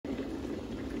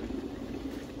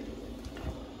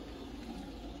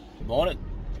morning.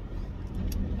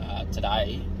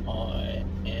 Today I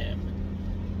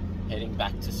am heading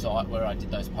back to site where I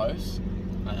did those posts.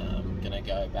 I'm going to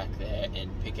go back there and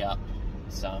pick up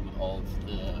some of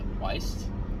the waste.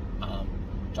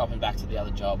 Dropping back to the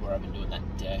other job where I've been doing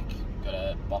that deck. Got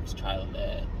a box trailer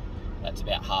there that's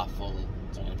about half full,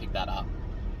 so I'm going to pick that up,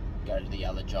 go to the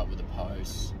other job with the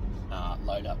posts,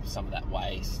 load up some of that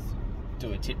waste,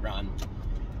 do a tip run,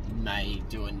 may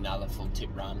do another full tip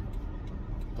run,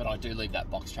 but I do leave that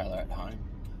box trailer at home,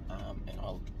 and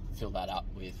I'll fill that up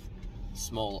with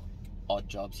small odd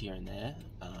jobs here and there,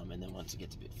 and then once it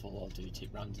gets a bit full I'll do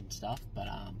tip runs and stuff. But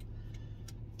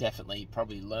definitely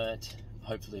probably learnt,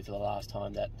 hopefully for the last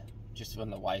time, that just on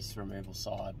the waste removal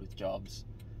side with jobs,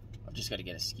 I've just got to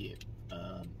get a skip.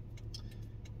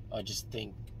 I just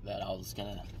think that I was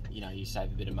gonna, you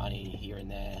save a bit of money here and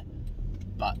there,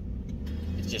 but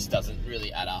it just doesn't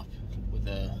really add up with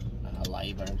the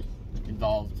labour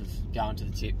involved of going to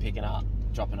the tip, picking up,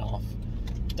 dropping off,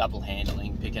 double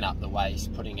handling, picking up the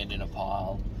waste, putting it in a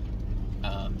pile,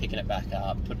 picking it back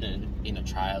up, putting it in a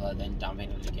trailer, then dumping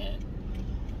it again.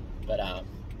 But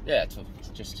yeah, it's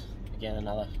just again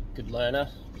another good learner.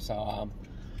 So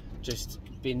just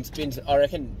bins. I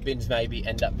reckon bins maybe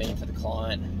end up being for the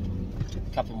client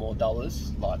a couple more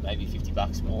dollars, like maybe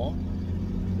 $50 more.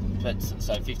 But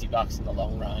so $50 in the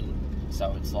long run.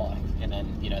 So it's like, and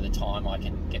then the time I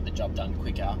can get the job done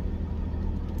quicker,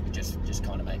 just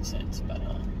kind of makes sense. But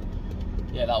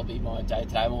yeah, that'll be my day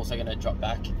today. I'm also going to drop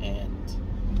back, and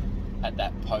at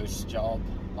that post job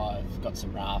I've got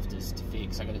some rafters to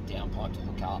fix. I got a downpipe to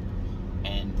hook up,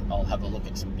 and I'll have a look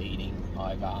at some beading.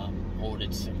 I've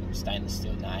ordered some stainless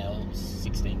steel nails,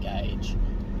 16 gauge.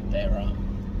 They're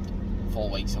 4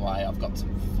 weeks away. I've got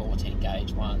some 14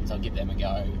 gauge ones. I'll give them a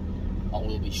go. I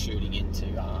will be shooting into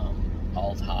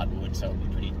old hardwood, so it'll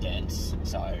be pretty dense.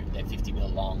 So they're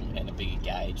 50mm long and a bigger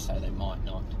gauge, so they might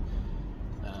not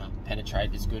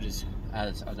penetrate as good as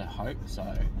I hope. So,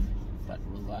 but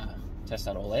we'll test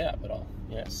that all out. But I'll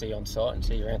see you on site and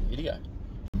see you around the video.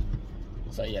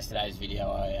 So yesterday's video,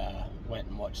 I went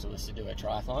and watched Alyssa do a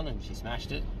triathlon, and she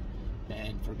smashed it.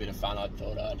 And for a bit of fun, I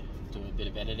thought I'd do a bit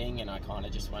of editing, and I kind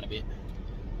of just went a bit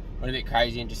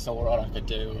crazy and just saw what I could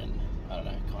do, and I don't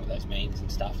know, kind of those memes and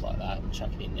stuff like that, and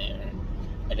chuck it in there and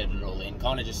edit it all in.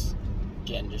 Kind of just,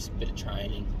 again, just a bit of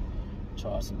training,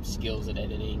 try some skills at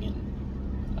editing,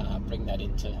 and bring that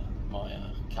into my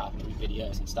carpentry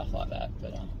videos and stuff like that.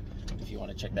 But if you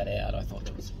want to check that out, I thought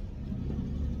that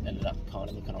ended up kind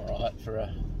of looking alright for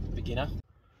a beginner.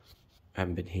 I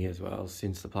haven't been here as well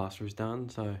since the plaster was done,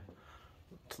 so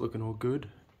it's looking all good.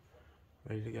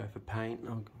 Ready to go for paint.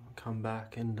 I'll come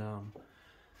back and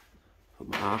put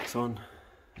my arcs on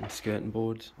and skirting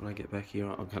boards when I get back here.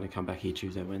 I'm going to come back here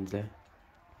Tuesday, Wednesday.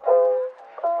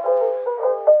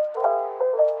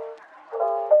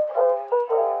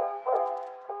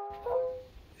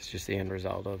 It's just the end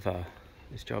result of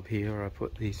this job here where I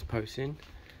put these posts in.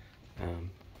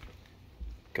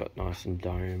 Got nice and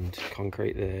domed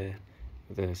concrete there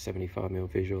with a 75mm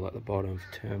visual at the bottom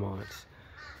for termites.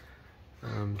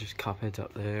 Just cup heads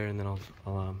up there, and then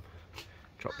I'll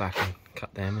drop back and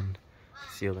cut them and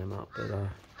seal them up. But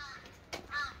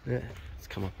yeah, it's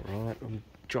come up alright. I'm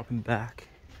dropping back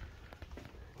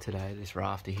today. This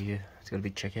rafter here, it's got a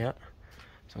big checkout,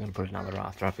 so I'm going to put another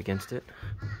rafter up against it.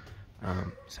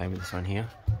 Same with this one here,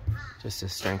 just to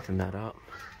strengthen that up.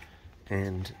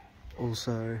 And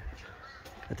also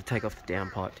had to take off the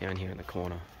downpipe down here in the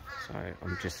corner, so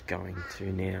I'm just going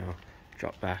to now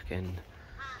drop back and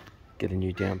get a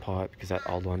new downpipe, because that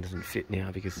old one doesn't fit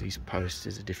now because these posts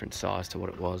is a different size to what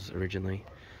it was originally.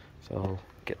 So I'll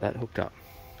get that hooked up.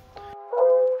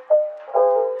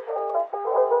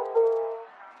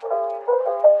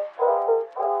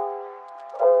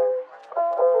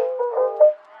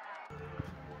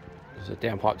 So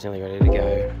downpipe's nearly ready to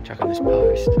go. Chuck on this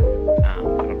post. But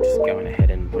I'm just going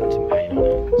ahead and putting some paint on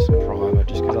it, some primer,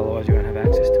 just because otherwise you won't have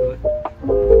access to it.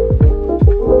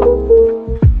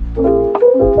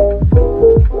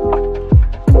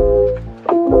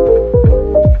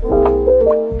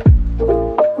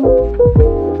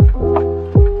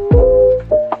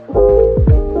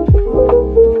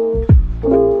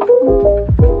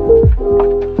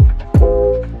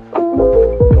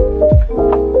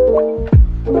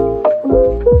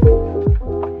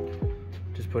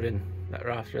 Put in that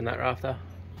rafter and that rafter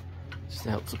just to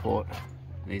help support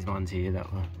these ones here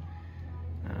that were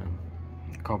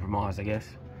compromised, I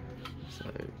guess.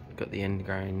 So got the end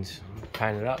grains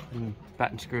painted up and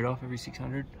batten screwed off every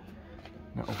 600.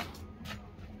 That'll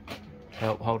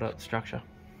help hold up the structure.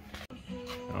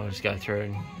 I'll just go through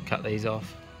and cut these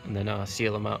off and then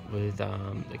seal them up with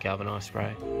the galvanised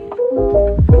spray.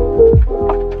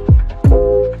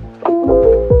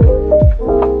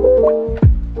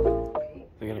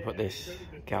 We're going to put this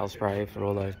gal spray for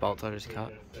all those bolts I just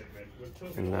cut,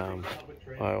 and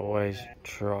I always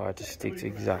try to stick to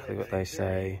exactly what they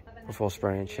say before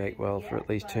spraying shake weld for at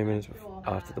least 2 minutes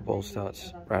after the ball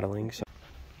starts rattling. So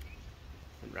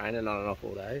it's been raining on and off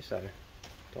all day, so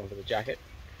time for the jacket.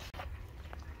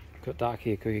 Got dark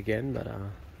here quick again, but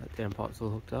that downpipe's all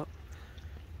hooked up,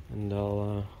 and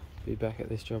I'll be back at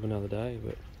this job another day,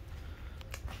 but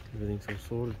everything's all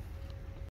sorted.